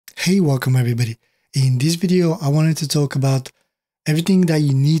Hey, welcome everybody. In this video, I wanted to talk about everything that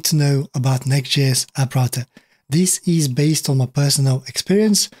you need to know about Next.js App Router. This is based on my personal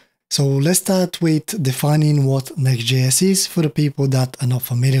experience. So let's start with defining what Next.js is for the people that are not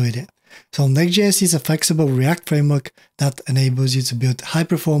familiar with it. So Next.js is a flexible React framework that enables you to build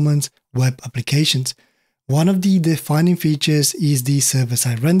high-performance web applications. One of the defining features is the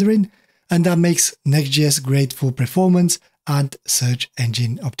server-side rendering, and that makes Next.js great for performance and search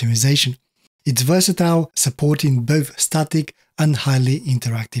engine optimization. It's versatile, supporting both static and highly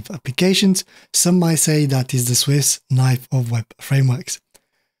interactive applications. Some might say that is the Swiss knife of web frameworks.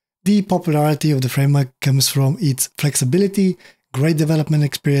 The popularity of the framework comes from its flexibility, great development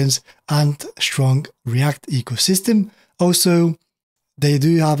experience, and strong React ecosystem. Also, they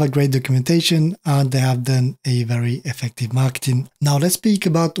do have a great documentation and they have done a very effective marketing. Now let's speak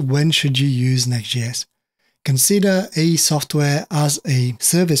about when should you use Next.js. Consider a software as a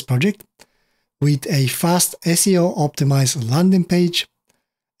service project with a fast SEO optimized landing page,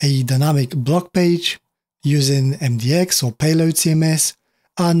 a dynamic blog page using MDX or payload CMS,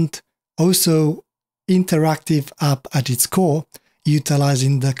 and also interactive app at its core,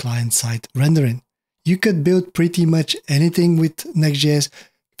 utilizing the client-side rendering. You could build pretty much anything with Next.js,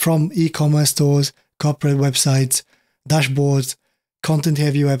 from e-commerce stores, corporate websites, dashboards,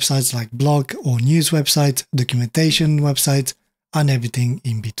 content-heavy websites like blog or news websites, documentation websites, and everything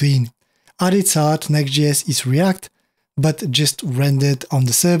in between. At its heart, Next.js is React, but just rendered on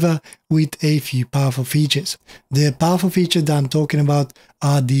the server with a few powerful features. The powerful features that I'm talking about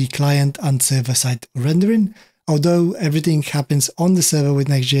are the client and server-side rendering. Although everything happens on the server with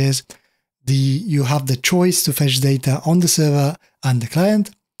Next.js, you have the choice to fetch data on the server and the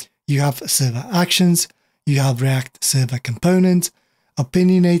client. You have server actions, you have React server components,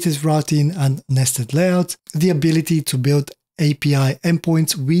 opinionated routing and nested layouts, the ability to build API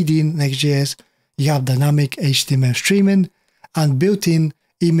endpoints within Next.js, you have dynamic HTML streaming, and built-in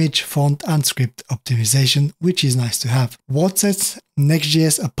image, font, and script optimization, which is nice to have. What sets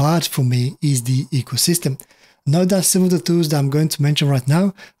Next.js apart for me is the ecosystem. Note that some of the tools that I'm going to mention right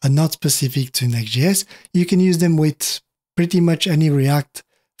now are not specific to Next.js. You can use them with pretty much any React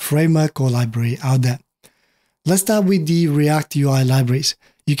framework or library out there. Let's start with the React UI libraries.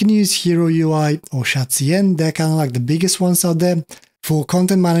 You can use Hero UI or ShadCN. They're kind of like the biggest ones out there. For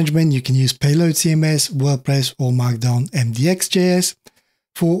content management, you can use Payload CMS, WordPress, or Markdown MDX.js.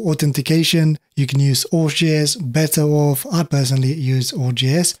 For authentication, you can use Auth.js, Better Auth. I personally use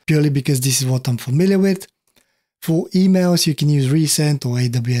Auth.js purely because this is what I'm familiar with. For emails, you can use Resend or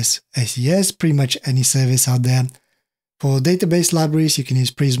AWS SES, pretty much any service out there. For database libraries, you can use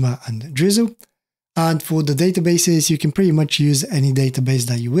Prisma and Drizzle. And for the databases, you can pretty much use any database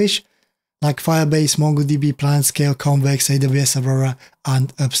that you wish, like Firebase, MongoDB, PlanScale, Convex, AWS Aurora,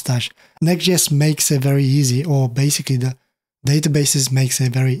 and Upstash. Next.js makes it very easy, or basically the databases makes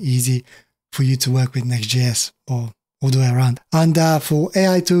it very easy for you to work with Next.js, or all the way around. And for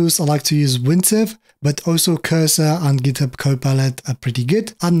AI tools, I like to use Windsurf, but also Cursor and GitHub Copilot are pretty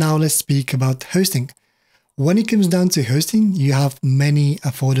good. And now let's speak about hosting. When it comes down to hosting, you have many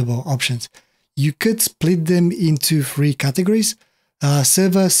affordable options. You could split them into three categories,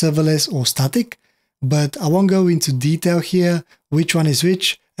 server, serverless, or static, but I won't go into detail here which one is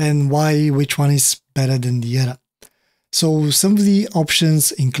which and why which one is better than the other. So some of the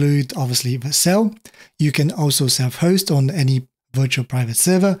options include obviously Vercel. You can also self-host on any virtual private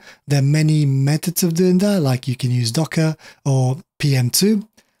server. There are many methods of doing that, like you can use Docker or PM2.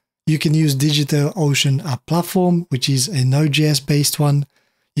 You can use DigitalOcean App Platform, which is a Node.js based one.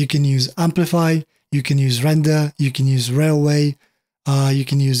 You can use Amplify, you can use Render, you can use Railway, you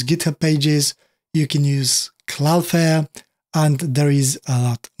can use GitHub Pages, you can use Cloudflare, and there is a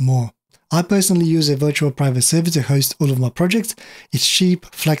lot more. I personally use a virtual private server to host all of my projects. It's cheap,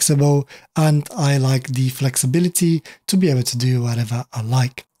 flexible, and I like the flexibility to be able to do whatever I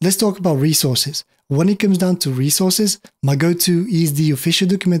like. Let's talk about resources. When it comes down to resources, my go-to is the official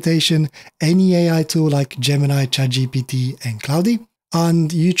documentation, any AI tool like Gemini, ChatGPT, and Cloudy. And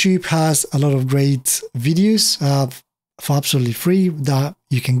YouTube has a lot of great videos for absolutely free that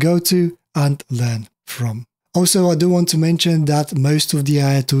you can go to and learn from. Also, I do want to mention that most of the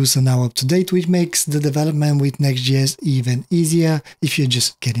AI tools are now up to date, which makes the development with Next.js even easier if you're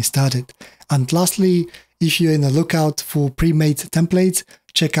just getting started. And lastly, if you're in the lookout for pre-made templates,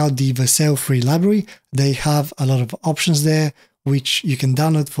 check out the Vercel free library. They have a lot of options there, which you can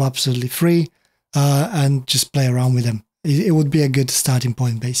download for absolutely free and just play around with them. It would be a good starting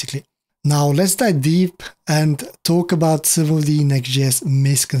point, basically. Now let's dive deep and talk about some of the Next.js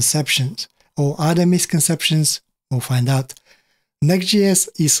misconceptions. Or are there misconceptions? We'll find out. Next.js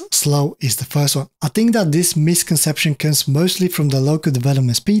is slow is the first one. I think that this misconception comes mostly from the local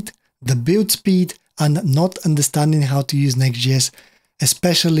development speed, the build speed, and not understanding how to use Next.js,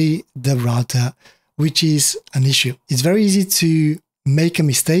 especially the router, which is an issue. It's very easy to make a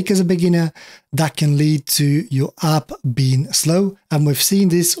mistake as a beginner that can lead to your app being slow. And we've seen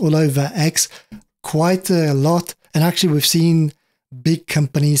this all over X quite a lot. And actually we've seen big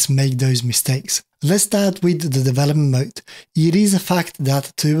companies make those mistakes. Let's start with the development mode. It is a fact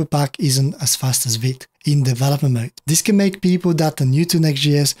that TurboPack isn't as fast as Vite in development mode. This can make people that are new to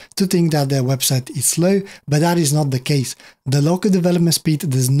Next.js to think that their website is slow, but that is not the case. The local development speed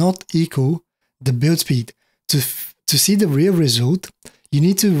does not equal the build speed. To see the real result, you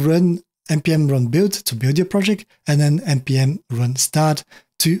need to run npm run build to build your project and then npm run start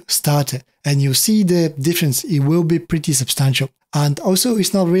to start it. And you'll see the difference. It will be pretty substantial. And also,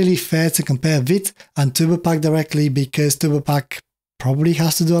 it's not really fair to compare Vite and TurboPack directly because TurboPack probably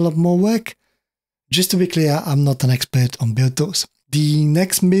has to do a lot more work. Just to be clear, I'm not an expert on build tools. The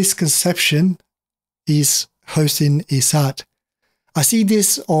next misconception is hosting is hard. I see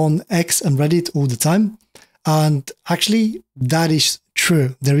this on X and Reddit all the time. And actually, that is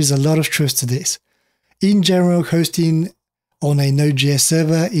true. There is a lot of truth to this. In general, hosting on a Node.js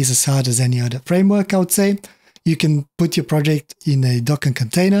server is as hard as any other framework, I would say. You can put your project in a Docker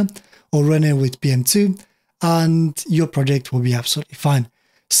container or run it with PM2, and your project will be absolutely fine.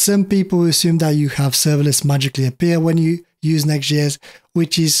 Some people assume that you have serverless magically appear when you use Next.js,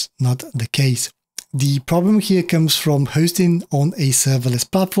 which is not the case. The problem here comes from hosting on a serverless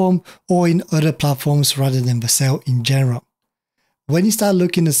platform or in other platforms rather than Vercel in general. When you start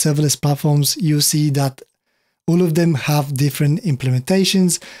looking at serverless platforms, you'll see that all of them have different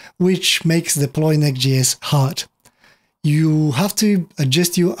implementations, which makes deploying Next.js hard. You have to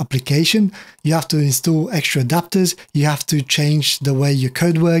adjust your application, you have to install extra adapters, you have to change the way your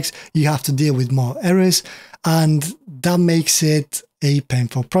code works, you have to deal with more errors, and that makes it a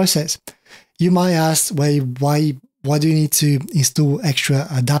painful process. You might ask, why do you need to install extra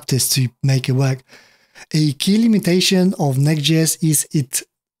adapters to make it work? A key limitation of Next.js is its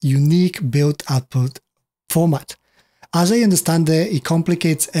unique build output format. As I understand it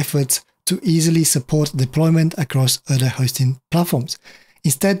complicates efforts to easily support deployment across other hosting platforms.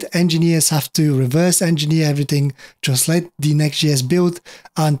 Instead, engineers have to reverse engineer everything, translate the Next.js build,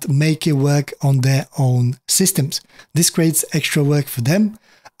 and make it work on their own systems. This creates extra work for them.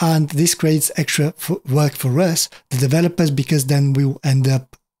 And this creates extra work for us, the developers, because then we will end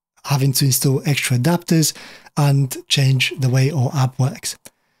up having to install extra adapters and change the way our app works.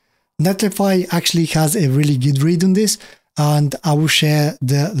 Netlify actually has a really good read on this, and I will share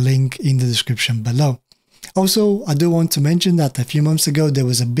the link in the description below. Also, I do want to mention that a few months ago, there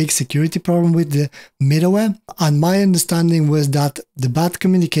was a big security problem with the middleware, and my understanding was that the bad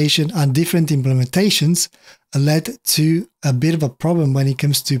communication and different implementations led to a bit of a problem when it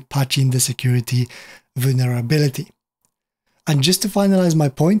comes to patching the security vulnerability. And just to finalize my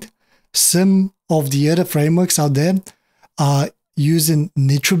point, some of the other frameworks out there are using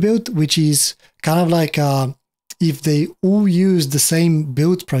Nitro build, which is kind of like if they all use the same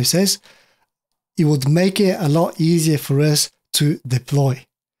build process, it would make it a lot easier for us to deploy.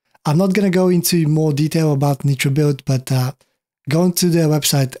 I'm not going to go into more detail about Nitro build, but go onto their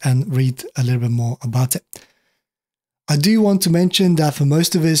website and read a little bit more about it. I do want to mention that for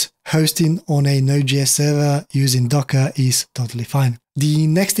most of us, hosting on a Node.js server using Docker is totally fine. The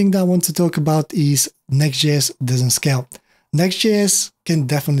next thing that I want to talk about is Next.js doesn't scale. Next.js can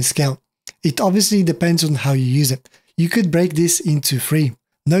definitely scale. It obviously depends on how you use it. You could break this into three: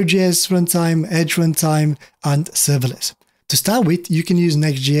 Node.js runtime, Edge runtime, and serverless. To start with, you can use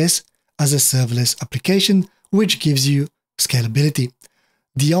Next.js as a serverless application, which gives you scalability.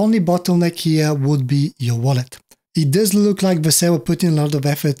 The only bottleneck here would be your wallet. It does look like Vercel are putting a lot of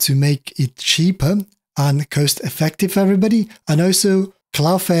effort to make it cheaper and cost effective for everybody. And also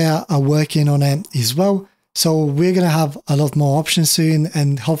Cloudflare are working on it as well. So we're going to have a lot more options soon,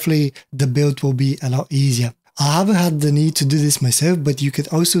 and hopefully the build will be a lot easier. I haven't had the need to do this myself, but you could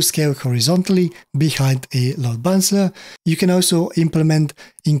also scale horizontally behind a load balancer. You can also implement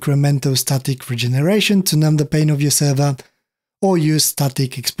incremental static regeneration to numb the pain of your server, or use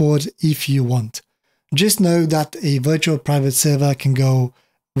static export if you want. Just know that a virtual private server can go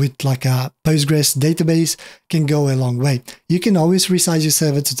with like a Postgres database, can go a long way. You can always resize your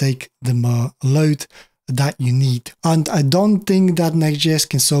server to take the more load that you need. And I don't think that Next.js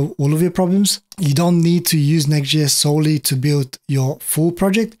can solve all of your problems. You don't need to use Next.js solely to build your full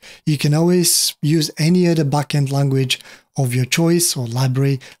project. You can always use any other backend language of your choice or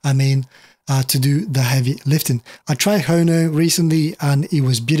library. I mean, to do the heavy lifting. I tried Hono recently and it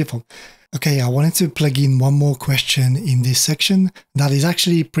was beautiful. Okay, I wanted to plug in one more question in this section that is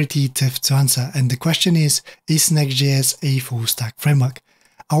actually pretty tough to answer. And the question is Next.js a full stack framework?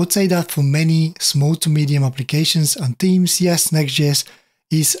 I would say that for many small to medium applications and teams, yes, Next.js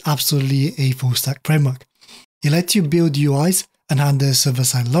is absolutely a full stack framework. It lets you build UIs and handle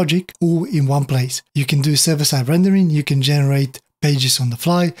server-side logic all in one place. You can do server-side rendering, you can generate pages on the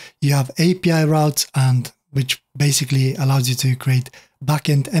fly, you have API routes, and which basically allows you to create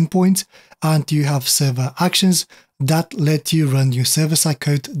backend endpoints, and you have server actions that let you run your server-side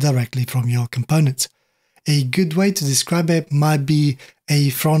code directly from your components. A good way to describe it might be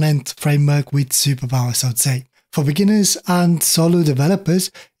a front-end framework with superpowers, I would say. For beginners and solo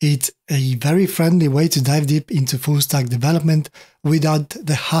developers, it's a very friendly way to dive deep into full-stack development without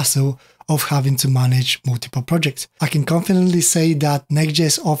the hassle of having to manage multiple projects. I can confidently say that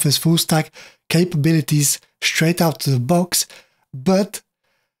Next.js offers full-stack capabilities straight out of the box, but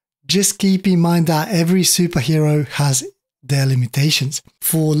just keep in mind that every superhero has their limitations.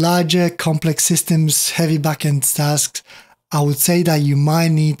 For larger, complex systems, heavy backend tasks, I would say that you might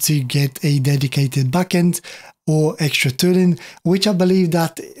need to get a dedicated backend or extra tooling, which I believe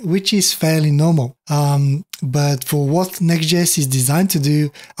which is fairly normal. But for what Next.js is designed to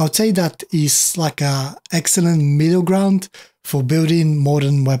do, I would say that is like an excellent middle ground for building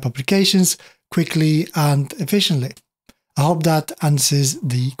modern web applications quickly and efficiently. I hope that answers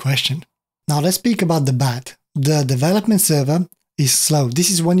the question. Now let's speak about the bad. The development server is slow.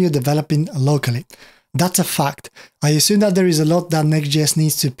 This is when you're developing locally. That's a fact. I assume that there is a lot that Next.js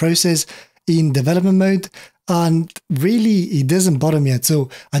needs to process in development mode, and really it doesn't bother me at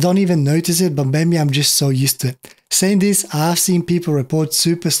all. I don't even notice it, but maybe I'm just so used to it. Saying this, I have seen people report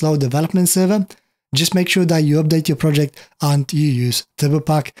super slow development server. Just make sure that you update your project and you use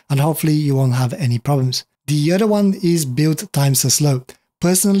TurboPack, and hopefully you won't have any problems. The other one is build times are slow.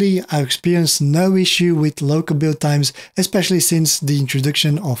 Personally, I've experienced no issue with local build times, especially since the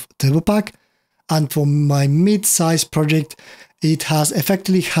introduction of TurboPack. And for my mid-sized project, it has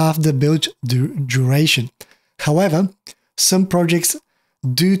effectively half the build duration. However, some projects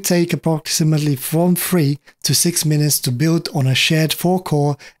do take approximately from 3 to 6 minutes to build on a shared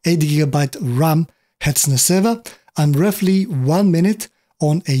 4-core 8GB RAM Hetzner server and roughly 1 minute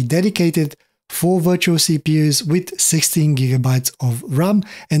on a dedicated 4 virtual CPUs with 16GB of RAM,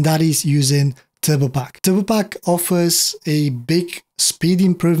 and that is using TurboPack. TurboPack offers a big speed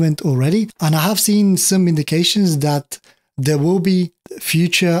improvement already, and I have seen some indications that there will be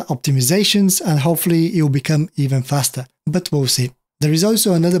future optimizations and hopefully it will become even faster, but we'll see. There is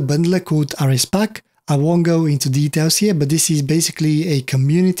also another bundler called RSPack. I won't go into details here, but this is basically a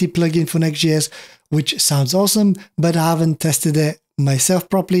community plugin for Next.js, which sounds awesome, but I haven't tested it myself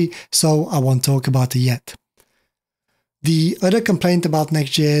properly, so I won't talk about it yet. The other complaint about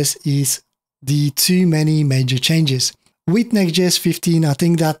Next.js is the too many major changes. With Next.js 15, I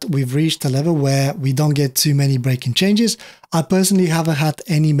think that we've reached a level where we don't get too many breaking changes. I personally haven't had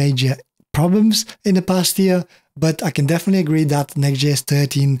any major problems in the past year, but I can definitely agree that Next.js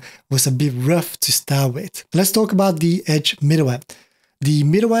 13 was a bit rough to start with. Let's talk about the Edge middleware. The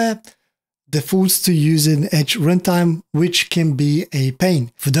middleware defaults to using Edge runtime, which can be a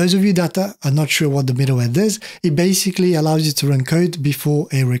pain. For those of you that are not sure what the middleware does, it basically allows you to run code before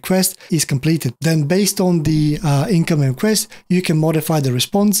a request is completed. Then based on the incoming request, you can modify the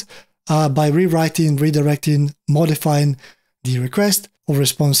response by rewriting, redirecting, modifying the request or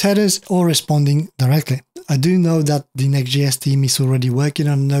response headers or responding directly. I do know that the Next.js team is already working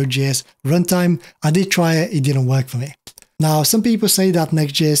on Node.js runtime. I did try it, it didn't work for me. Now, some people say that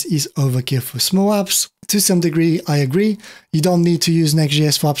Next.js is overkill for small apps. To some degree, I agree. You don't need to use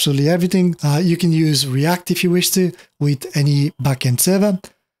Next.js for absolutely everything. You can use React if you wish to with any backend server.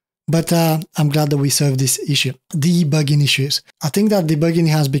 But I'm glad that we solved this issue. Debugging issues. I think that debugging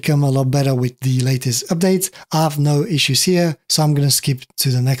has become a lot better with the latest updates. I have no issues here, so I'm going to skip to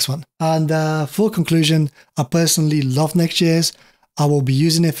the next one. And for conclusion, I personally love Next.js. I will be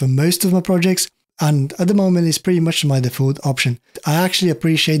using it for most of my projects. And at the moment, it's pretty much my default option. I actually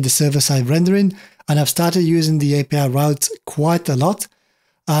appreciate the server-side rendering, and I've started using the API routes quite a lot,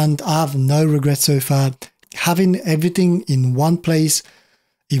 and I have no regrets so far. Having everything in one place,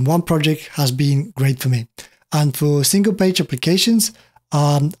 in one project, has been great for me. And for single-page applications,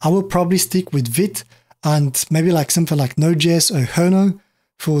 I will probably stick with Vite and maybe like something like Node.js or Hono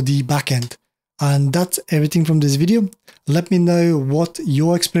for the backend. And that's everything from this video. Let me know what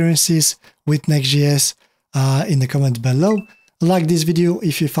your experience is with Next.js in the comments below. Like this video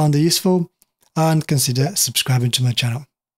if you found it useful and consider subscribing to my channel.